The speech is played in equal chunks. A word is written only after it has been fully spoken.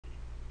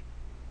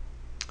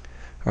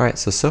Alright,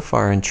 so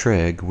far in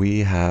Trig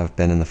we have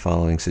been in the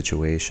following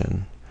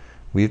situation.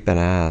 We've been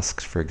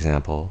asked, for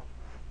example,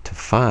 to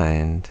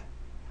find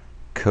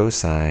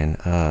cosine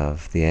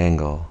of the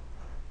angle,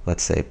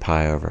 let's say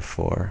pi over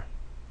 4.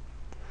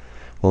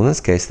 Well, in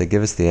this case they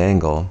give us the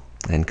angle,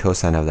 and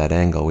cosine of that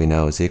angle we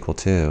know is equal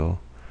to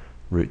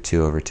root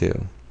 2 over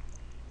 2.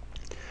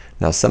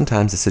 Now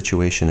sometimes the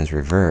situation is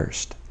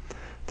reversed.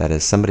 That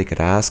is, somebody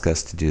could ask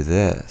us to do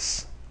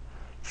this.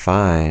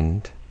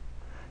 Find,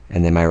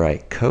 and they might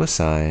write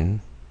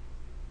cosine.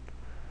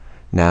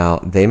 Now,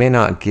 they may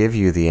not give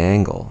you the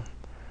angle,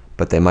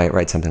 but they might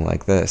write something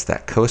like this,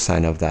 that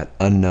cosine of that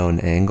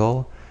unknown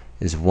angle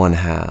is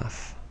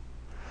 1/2.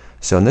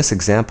 So in this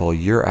example,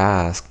 you're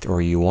asked,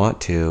 or you want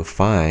to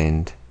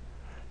find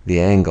the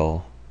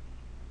angle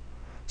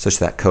such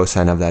that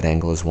cosine of that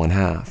angle is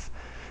 1/2.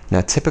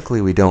 Now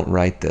typically we don't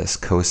write this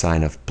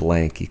cosine of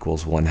blank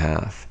equals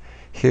 1/2.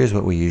 Here's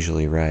what we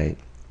usually write.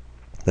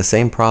 The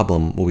same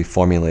problem will be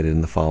formulated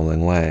in the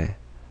following way.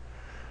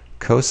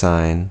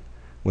 Cosine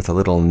with a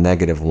little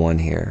 -1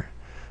 here.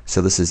 So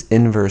this is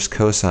inverse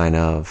cosine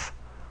of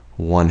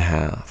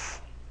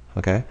 1/2.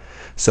 Okay?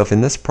 So if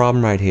in this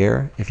problem right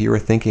here, if you were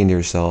thinking to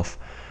yourself,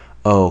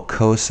 oh,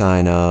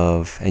 cosine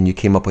of, and you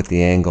came up with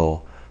the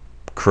angle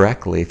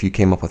correctly, if you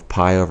came up with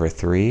pi over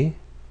 3,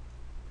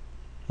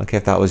 okay,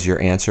 if that was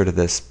your answer to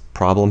this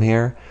problem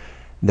here,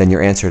 then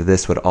your answer to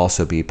this would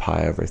also be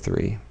pi over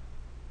 3.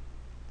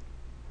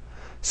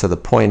 So the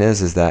point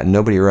is that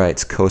nobody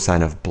writes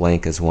cosine of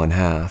blank as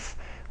 1/2.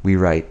 We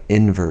write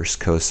inverse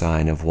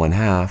cosine of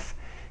 1/2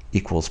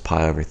 equals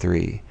pi over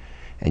 3.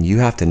 And you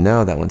have to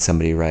know that when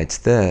somebody writes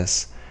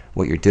this,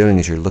 what you're doing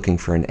is you're looking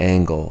for an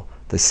angle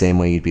the same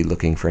way you'd be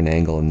looking for an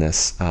angle in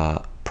this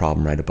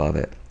problem right above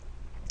it.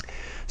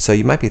 So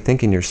you might be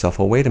thinking to yourself,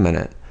 well, wait a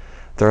minute.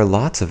 There are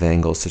lots of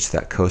angles such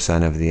that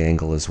cosine of the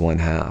angle is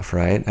 1/2,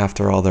 right?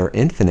 After all, there are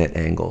infinite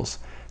angles.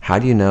 How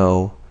do you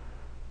know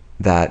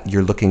that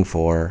you're looking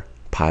for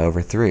pi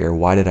over 3, or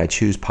why did I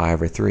choose pi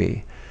over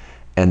 3?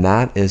 And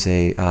that is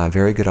a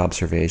very good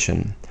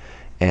observation.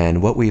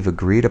 And what we've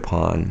agreed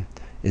upon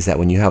is that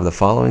when you have the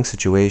following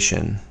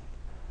situation,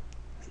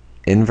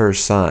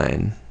 inverse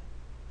sine,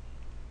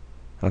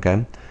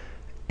 okay,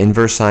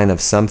 inverse sine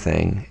of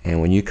something,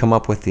 and when you come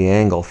up with the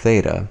angle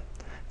theta,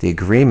 the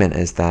agreement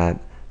is that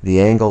the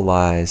angle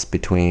lies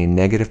between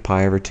negative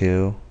pi over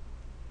 2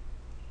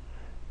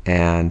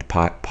 and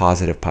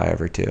positive pi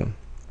over 2.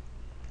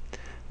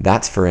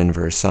 That's for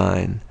inverse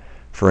sine.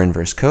 For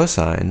inverse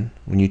cosine,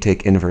 when you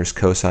take inverse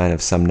cosine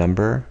of some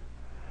number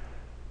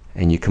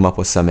and you come up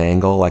with some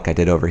angle like I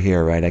did over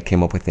here, right? I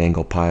came up with the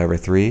angle pi over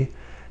 3.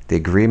 The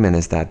agreement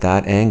is that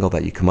that angle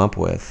that you come up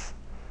with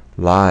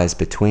lies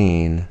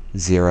between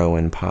 0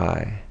 and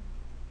pi.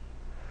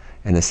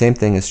 And the same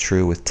thing is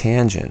true with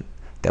tangent,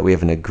 that we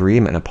have an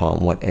agreement upon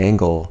what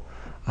angle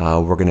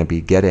we're going to be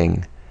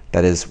getting.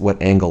 That is,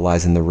 what angle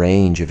lies in the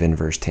range of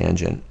inverse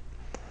tangent.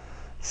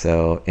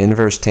 So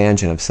inverse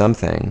tangent of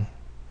something,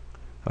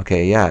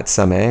 okay, yeah, it's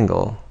some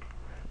angle,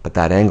 but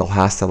that angle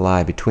has to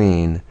lie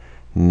between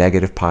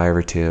negative pi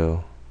over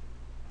 2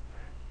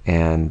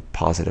 and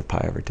positive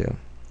pi over 2.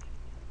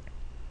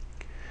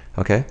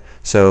 Okay,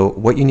 so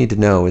what you need to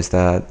know is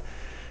that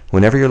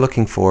whenever you're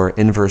looking for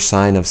inverse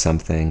sine of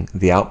something,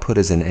 the output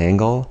is an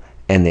angle,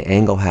 and the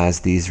angle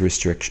has these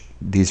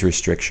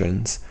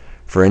restrictions.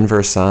 For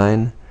inverse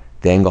sine,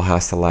 the angle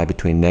has to lie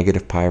between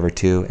negative pi over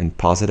 2 and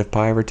positive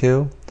pi over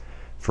 2.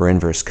 For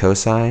inverse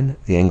cosine,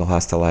 the angle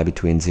has to lie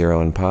between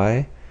 0 and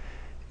pi.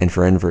 And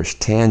for inverse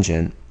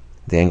tangent,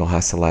 the angle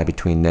has to lie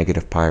between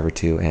negative pi over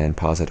 2 and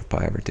positive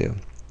pi over 2.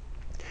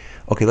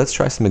 Okay, let's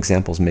try some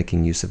examples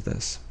making use of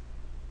this.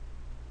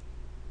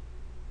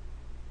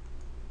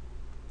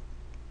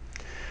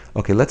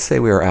 Okay, let's say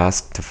we are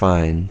asked to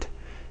find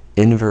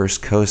inverse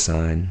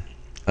cosine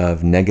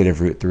of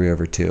negative root 3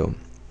 over 2.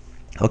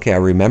 Okay, I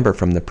remember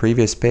from the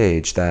previous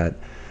page that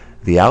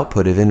the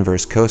output of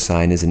inverse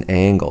cosine is an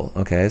angle.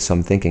 Okay, so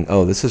I'm thinking,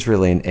 oh, this is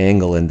really an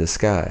angle in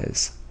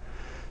disguise.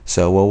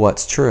 So, well,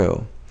 what's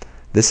true?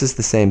 This is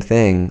the same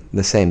thing,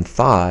 the same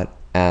thought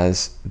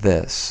as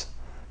this,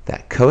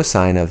 that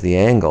cosine of the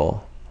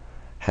angle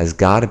has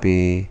got to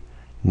be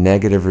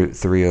negative root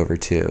 3 over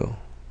 2,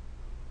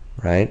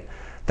 right?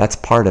 That's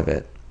part of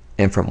it.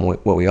 And from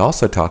what we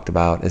also talked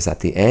about is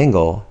that the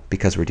angle,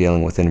 because we're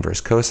dealing with inverse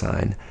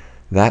cosine,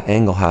 that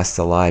angle has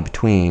to lie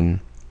between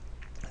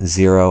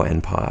 0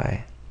 and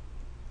pi.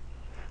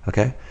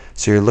 Okay?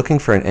 So you're looking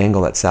for an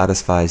angle that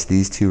satisfies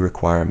these two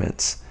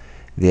requirements.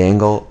 The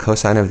angle,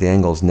 cosine of the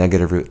angle is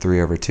negative root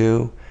 3 over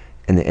 2,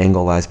 and the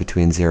angle lies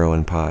between 0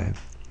 and pi.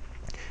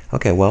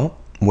 Okay, well,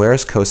 where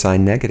is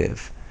cosine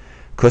negative?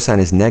 Cosine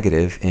is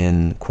negative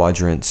in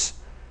quadrants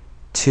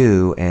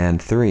 2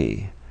 and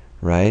 3,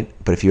 right?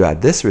 But if you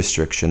add this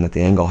restriction that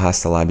the angle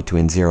has to lie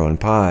between 0 and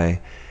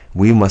pi,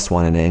 we must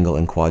want an angle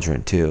in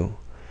quadrant 2.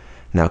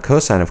 Now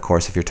cosine, of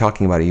course, if you're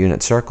talking about a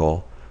unit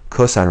circle,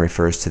 cosine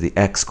refers to the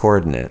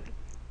x-coordinate.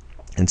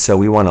 And so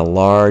we want a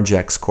large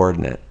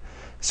x-coordinate.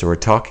 So we're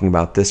talking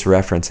about this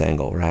reference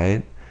angle,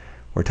 right?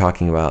 We're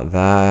talking about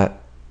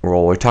that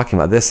well, we're talking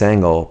about this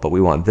angle, but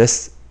we want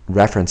this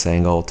reference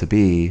angle to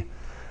be,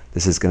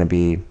 this is going to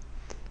be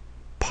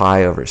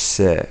pi over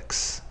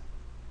 6.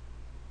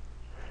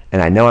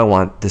 And I know I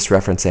want this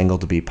reference angle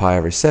to be pi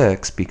over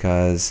 6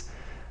 because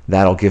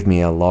that'll give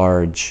me a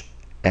large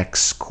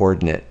x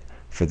coordinate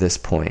for this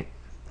point.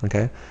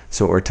 Okay,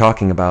 so what we're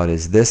talking about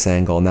is this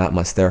angle, and that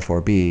must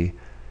therefore be,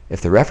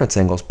 if the reference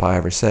angle is pi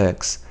over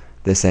 6,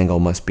 this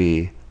angle must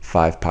be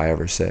 5 pi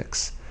over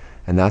 6.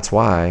 And that's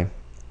why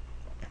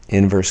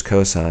inverse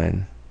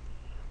cosine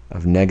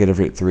of negative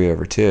root 3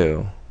 over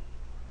 2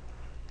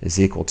 is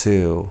equal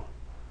to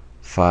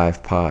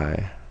 5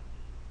 pi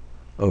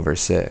over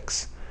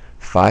 6.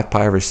 5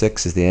 pi over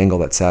 6 is the angle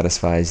that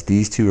satisfies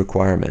these two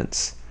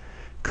requirements.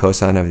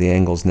 Cosine of the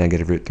angle is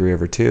negative root 3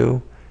 over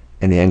 2,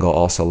 and the angle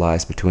also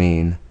lies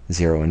between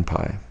 0 and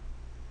pi.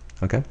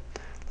 Okay,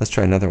 let's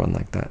try another one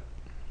like that.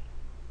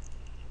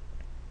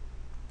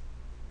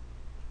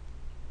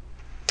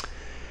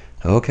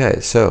 Okay,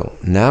 so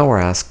now we're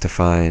asked to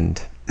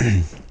find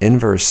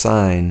inverse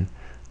sine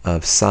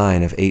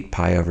of 8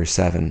 pi over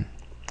 7.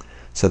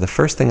 So the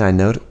first thing I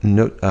note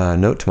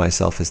to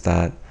myself is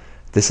that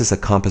this is a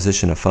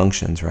composition of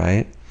functions,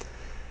 right?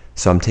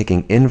 So I'm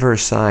taking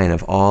inverse sine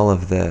of all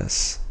of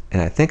this,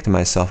 and I think to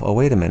myself, oh,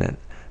 wait a minute.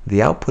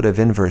 The output of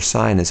inverse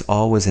sine is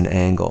always an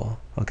angle.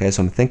 Okay,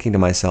 so I'm thinking to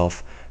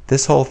myself,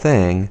 this whole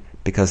thing,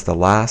 because the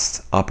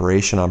last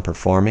operation I'm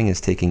performing is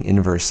taking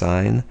inverse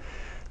sine,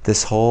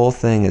 this whole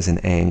thing is an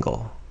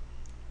angle.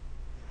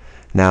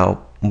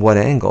 Now, what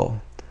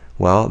angle?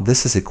 Well,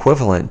 this is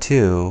equivalent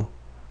to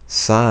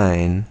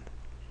sine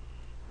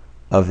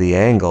of the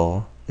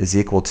angle is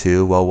equal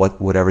to, well,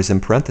 whatever's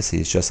in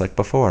parentheses, just like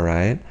before,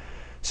 right?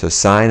 So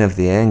sine of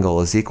the angle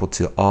is equal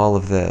to all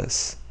of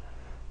this.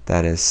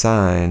 That is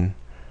sine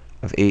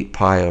of 8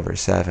 pi over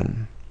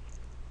 7.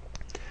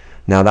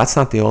 Now, that's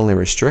not the only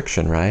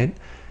restriction, right?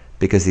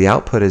 Because the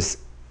output is,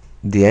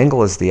 the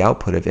angle is the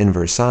output of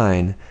inverse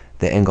sine.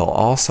 The angle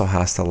also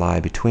has to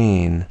lie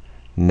between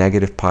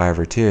negative pi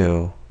over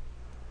 2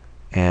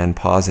 and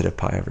positive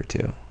pi over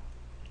 2.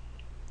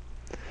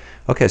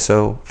 Okay,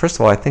 so first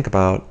of all, I think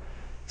about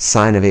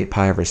sine of 8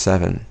 pi over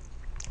 7.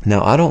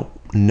 Now, I don't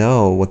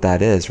know what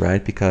that is,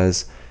 right?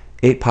 Because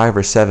 8 pi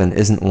over 7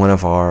 isn't one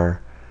of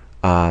our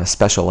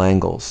special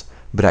angles.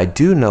 But I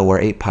do know where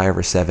 8 pi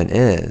over 7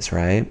 is,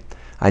 right?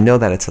 I know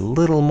that it's a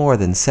little more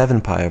than 7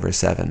 pi over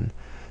 7.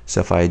 So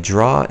if I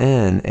draw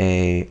in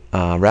a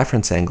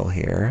reference angle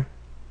here,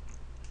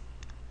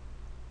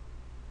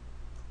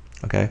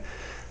 okay,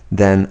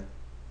 then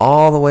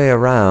all the way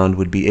around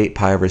would be 8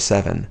 pi over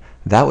 7.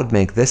 That would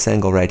make this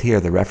angle right here,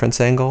 the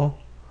reference angle,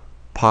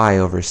 pi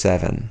over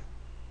 7.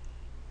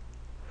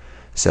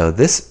 So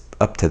this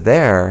up to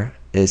there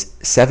is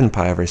 7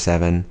 pi over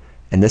 7,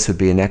 and this would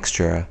be an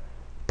extra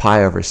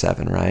pi over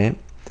 7, right?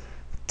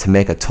 To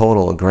make a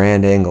total, a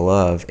grand angle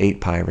of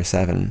 8 pi over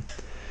 7.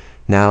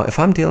 Now, if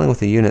I'm dealing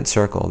with a unit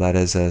circle, that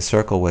is a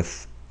circle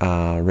with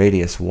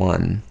radius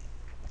 1,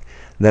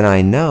 then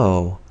I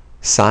know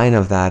sine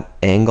of that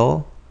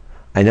angle,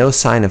 I know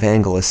sine of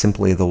angle is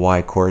simply the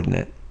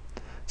y-coordinate.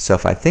 So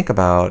if I think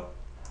about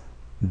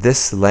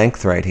this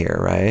length right here,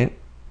 right,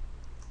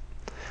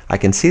 I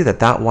can see that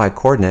that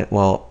y-coordinate,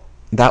 well,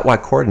 that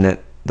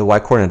y-coordinate, the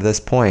y-coordinate of this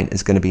point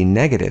is going to be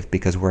negative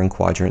because we're in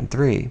quadrant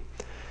 3.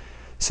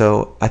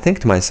 So I think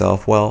to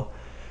myself, well,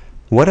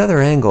 what other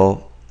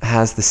angle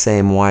has the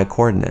same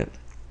y-coordinate?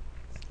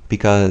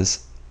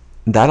 Because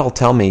that'll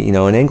tell me, you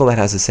know, an angle that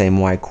has the same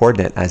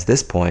y-coordinate as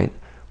this point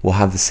will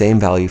have the same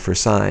value for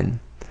sine.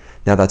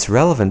 Now that's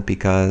relevant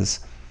because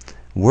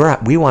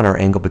we want our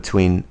angle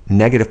between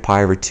negative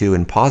pi over 2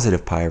 and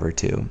positive pi over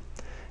 2.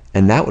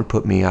 And that would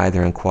put me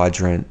either in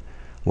quadrant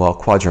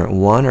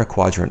 1 or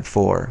quadrant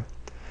 4.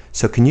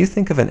 So can you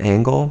think of an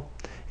angle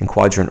in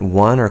quadrant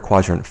 1 or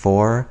quadrant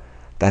 4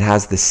 that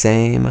has the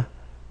same,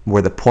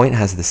 where the point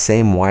has the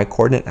same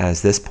y-coordinate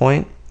as this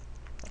point?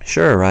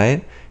 Sure,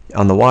 right?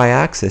 On the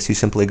y-axis, you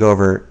simply go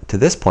over to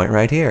this point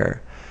right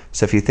here.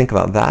 So if you think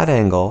about that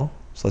angle,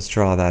 so let's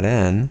draw that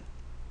in.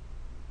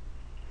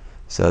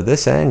 So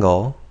this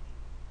angle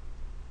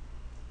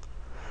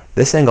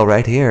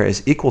right here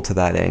is equal to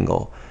that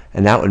angle.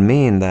 And that would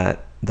mean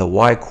that the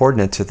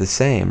y-coordinates are the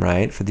same,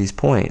 right, for these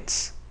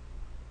points.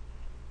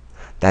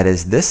 That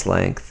is, this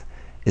length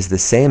is the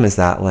same as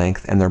that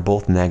length, and they're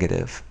both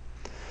negative.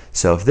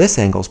 So if this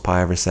angle is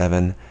pi over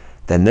 7,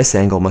 then this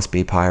angle must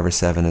be pi over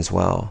 7 as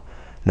well.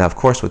 Now, of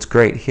course, what's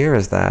great here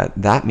is that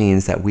that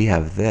means that we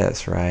have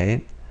this,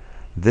 right?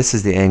 This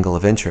is the angle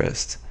of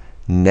interest,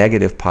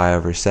 negative pi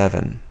over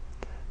 7.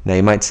 Now,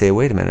 you might say,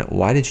 wait a minute,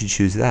 why did you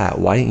choose that?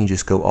 Why didn't you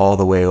just go all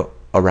the way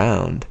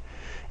around?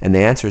 And the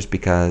answer is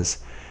because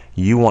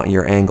you want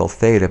your angle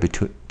theta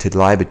to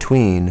lie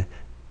between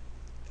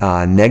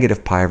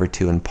negative pi over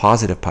 2 and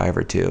positive pi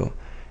over 2.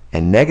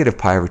 And negative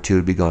pi over 2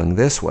 would be going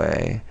this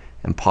way,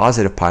 and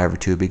positive pi over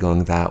 2 would be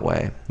going that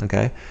way.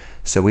 Okay?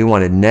 So we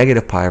wanted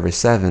negative pi over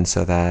 7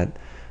 so that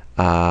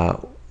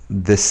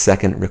this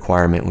second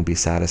requirement would be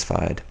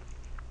satisfied.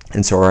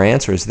 And so our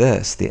answer is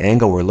this. The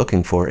angle we're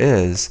looking for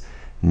is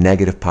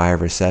negative pi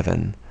over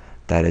 7.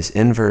 that is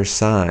inverse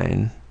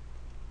sine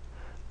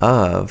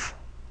of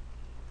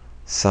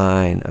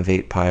sine of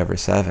 8 pi over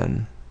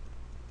 7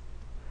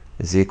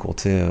 is equal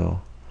to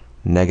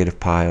negative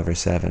pi over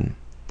 7.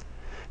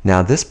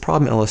 Now this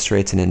problem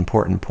illustrates an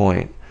important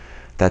point,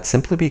 that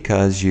simply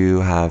because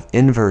you have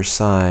inverse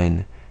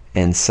sine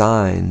and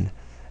sine,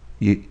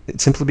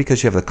 simply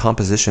because you have the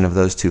composition of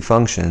those two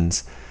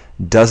functions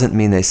doesn't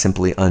mean they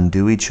simply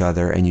undo each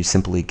other and you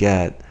simply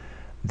get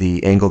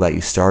the angle that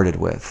you started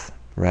with,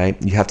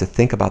 right? You have to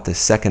think about this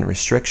second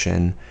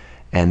restriction,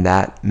 and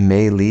that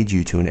may lead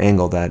you to an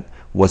angle that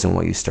wasn't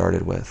what you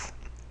started with.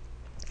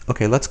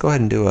 Okay, let's go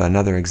ahead and do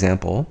another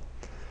example,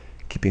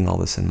 keeping all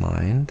this in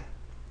mind.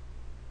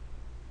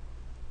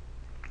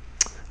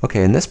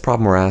 Okay, in this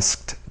problem we're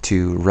asked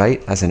to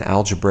write as an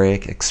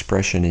algebraic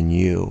expression in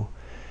u.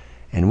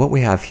 And what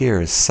we have here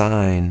is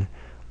sine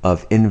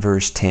of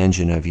inverse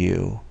tangent of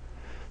u.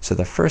 So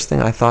the first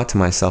thing I thought to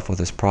myself with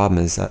this problem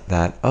is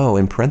that oh,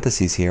 in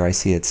parentheses here I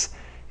see it's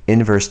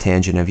inverse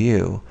tangent of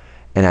u.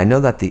 And I know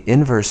that the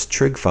inverse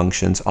trig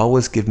functions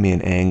always give me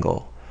an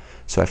angle.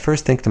 So I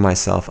first think to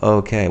myself,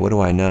 okay, what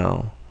do I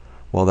know?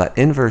 Well, that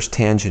inverse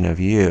tangent of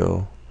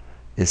u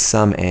is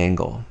some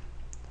angle.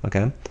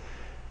 Okay?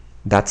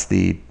 That's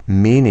the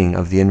meaning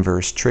of the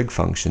inverse trig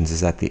functions,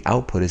 is that the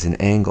output is an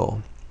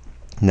angle.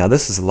 Now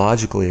this is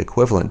logically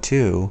equivalent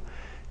to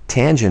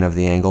tangent of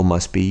the angle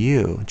must be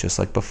u, just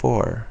like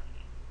before.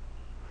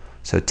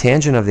 So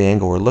tangent of the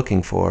angle we're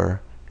looking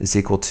for is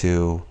equal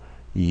to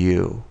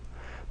u.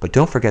 But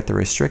don't forget the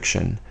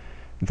restriction,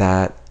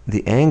 that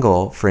the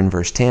angle for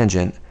inverse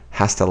tangent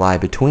has to lie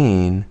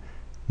between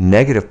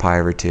negative pi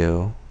over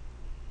 2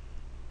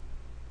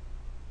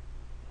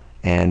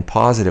 and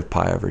positive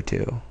pi over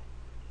 2.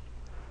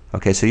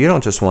 Okay, so you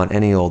don't just want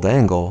any old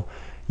angle,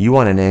 you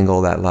want an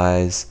angle that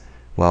lies,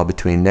 well,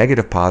 between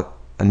negative pi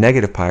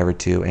over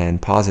 2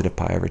 and positive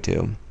pi over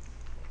 2.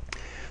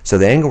 So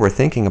the angle we're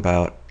thinking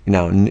about,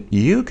 now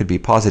u could be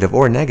positive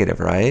or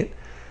negative, right?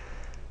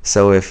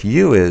 So if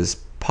u is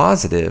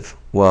positive,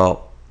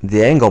 well,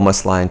 the angle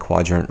must lie in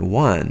quadrant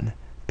 1,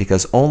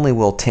 because only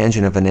will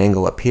tangent of an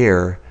angle up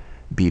here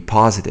be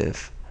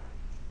positive.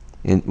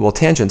 Well,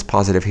 tangent's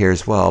positive here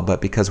as well,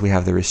 but because we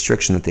have the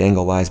restriction that the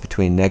angle lies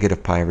between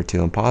negative pi over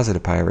 2 and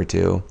positive pi over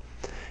 2,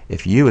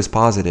 if u is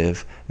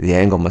positive, the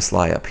angle must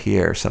lie up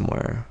here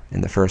somewhere in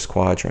the first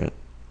quadrant.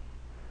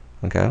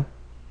 Okay?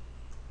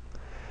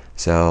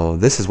 So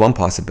this is one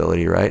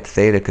possibility, right?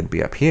 Theta could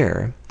be up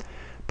here.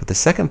 But the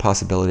second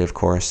possibility, of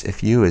course,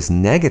 if u is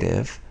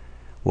negative,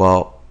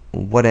 well,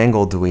 what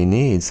angle do we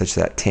need such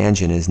that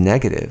tangent is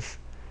negative?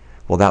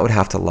 Well, that would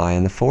have to lie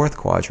in the fourth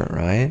quadrant,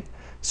 right?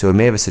 So we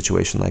may have a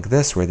situation like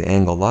this where the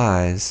angle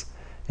lies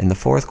in the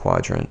fourth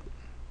quadrant.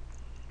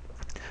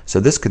 So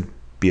this could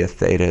be a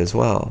theta as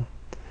well.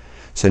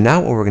 So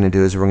now what we're going to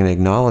do is we're going to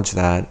acknowledge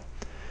that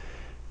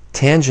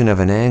tangent of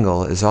an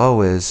angle is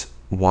always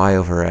y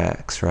over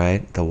x,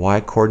 right? The y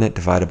coordinate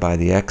divided by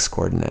the x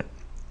coordinate.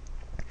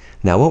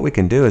 Now what we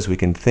can do is we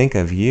can think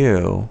of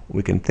u,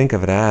 we can think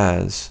of it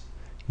as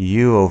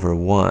u over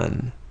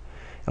 1.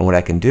 And what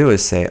I can do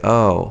is say,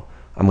 oh,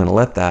 I'm going to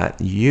let that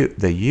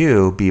the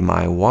u be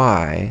my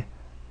y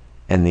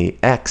and the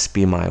x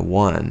be my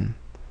 1.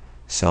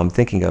 So I'm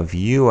thinking of the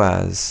u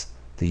as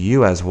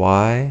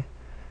y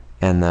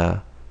and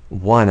the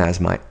 1 as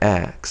my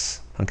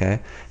x. Okay?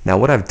 Now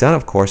what I've done,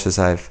 of course, is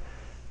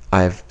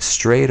I've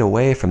strayed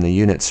away from the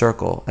unit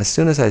circle. As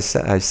soon as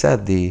I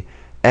said the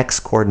x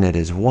coordinate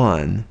is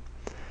 1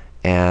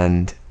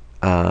 and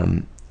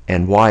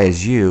y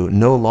is u,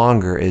 no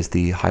longer is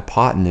the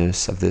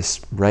hypotenuse of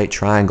this right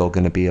triangle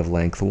going to be of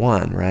length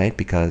 1, right?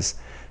 Because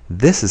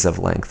this is of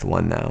length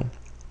 1 now.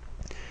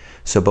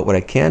 So, but what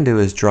I can do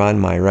is draw in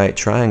my right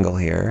triangle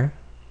here.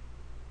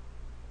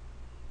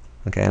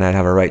 Okay, and I'd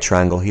have a right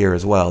triangle here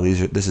as well.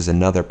 This is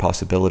another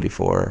possibility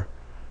for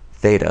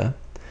theta.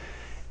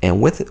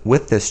 And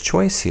with this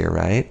choice here,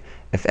 right,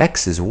 if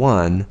x is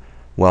 1,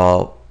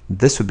 well,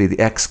 this would be the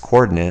x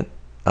coordinate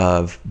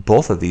of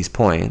both of these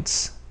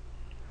points.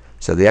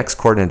 So the x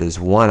coordinate is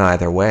 1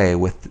 either way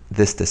with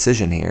this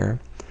decision here.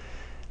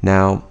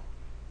 Now,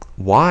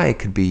 y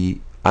could be,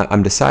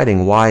 I'm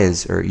deciding y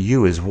is, or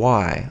u is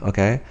y,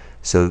 okay?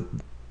 So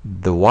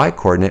the y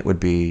coordinate would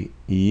be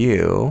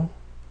u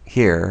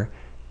here,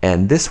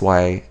 and this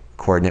y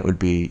coordinate would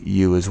be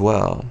u as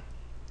well,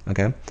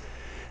 okay?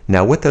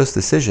 Now with those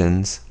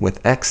decisions,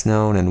 with x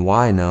known and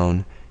y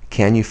known,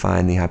 can you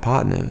find the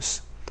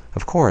hypotenuse?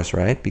 Of course,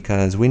 right?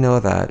 Because we know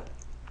that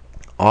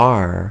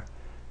r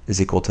is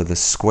equal to the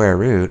square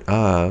root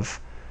of,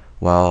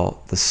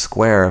 well, the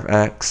square of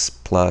x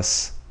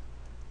plus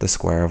the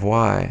square of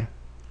y.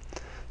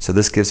 So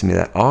this gives me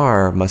that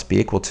r must be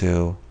equal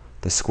to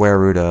the square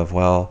root of,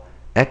 well,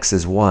 x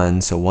is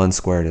 1, so 1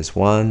 squared is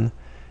 1,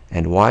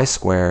 and y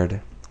squared,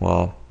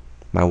 well,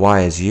 my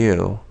y is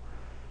u,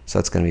 so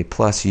it's going to be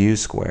plus u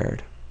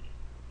squared.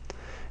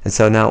 And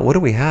so now what do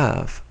we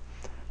have?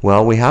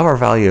 Well, we have our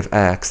value of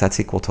x, that's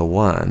equal to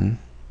 1.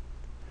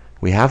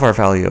 We have our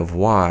value of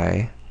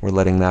y, we're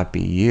letting that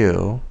be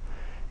u.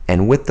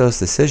 And with those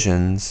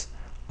decisions,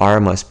 r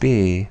must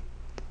be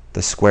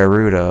the square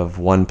root of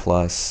 1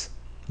 plus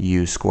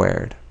u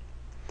squared.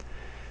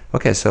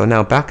 Okay, so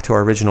now back to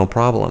our original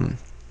problem.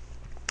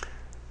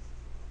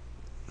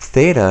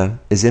 Theta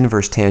is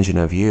inverse tangent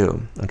of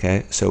u.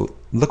 Okay, so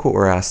look what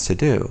we're asked to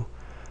do.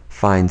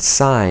 Find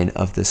sine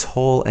of this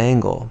whole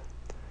angle.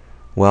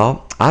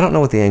 Well, I don't know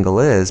what the angle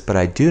is, but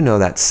I do know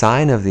that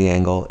sine of the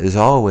angle is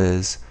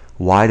always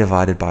y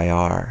divided by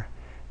r.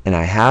 And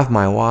I have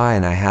my y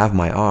and I have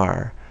my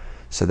r.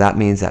 So that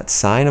means that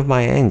sine of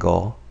my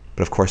angle,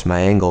 but of course my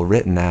angle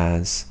written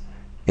as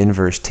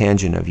inverse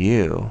tangent of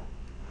u,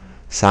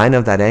 sine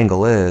of that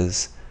angle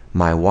is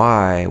my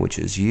y, which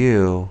is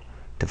u,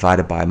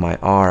 divided by my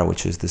r,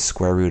 which is the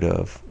square root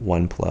of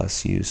 1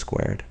 plus u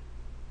squared.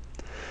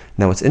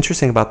 Now what's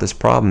interesting about this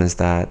problem is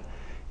that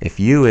if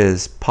u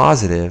is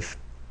positive,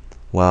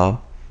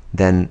 well,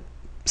 then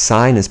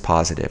sine is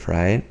positive,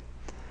 right?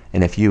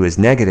 And if u is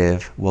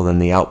negative, well, then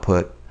the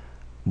output,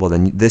 well,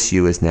 then this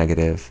u is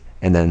negative,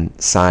 and then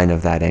sine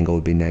of that angle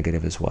would be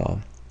negative as well.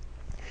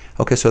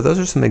 Okay, so those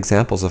are some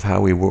examples of how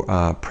we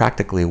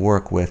practically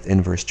work with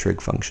inverse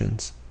trig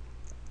functions.